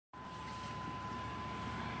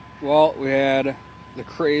Well, we had the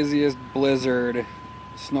craziest blizzard,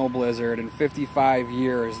 snow blizzard in 55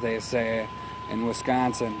 years, they say, in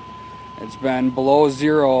Wisconsin. It's been below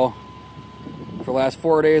zero for the last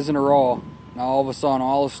 4 days in a row. Now all of a sudden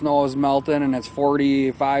all the snow is melting and it's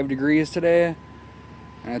 45 degrees today.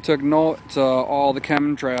 And I took note to all the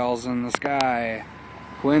chemtrails in the sky.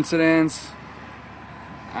 Coincidence?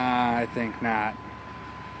 I think not.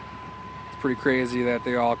 It's pretty crazy that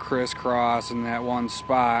they all crisscross in that one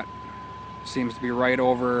spot. Seems to be right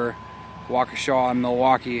over Waukesha and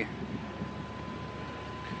Milwaukee.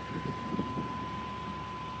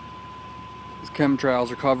 These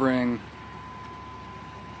chemtrails are covering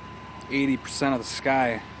 80% of the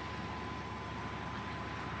sky.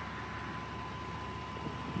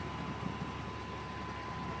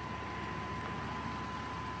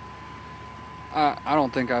 I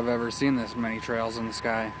don't think I've ever seen this many trails in the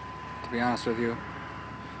sky, to be honest with you.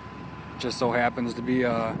 It just so happens to be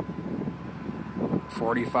a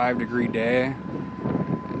 45-degree day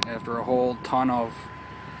after a whole ton of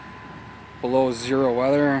below zero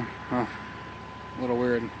weather. A little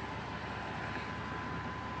weird.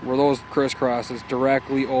 Where those crisscrosses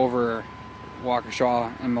directly over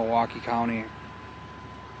Waukesha and Milwaukee County.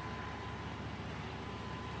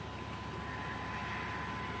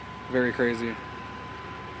 Very crazy.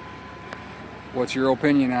 What's your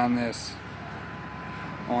opinion on this?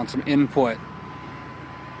 I want some input.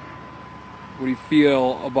 What do you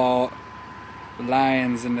feel about the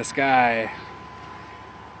lines in the sky?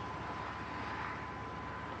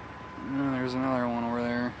 Oh, there's another one over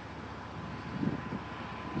there.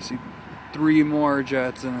 You see 3 more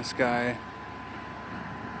jets in the sky.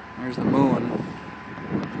 There's the moon.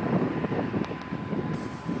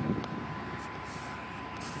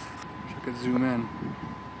 Wish I could zoom in.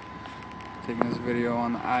 Taking this video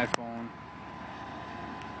on the iPhone.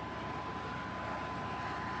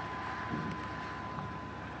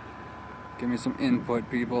 Give me some input,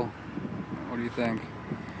 people. What do you think?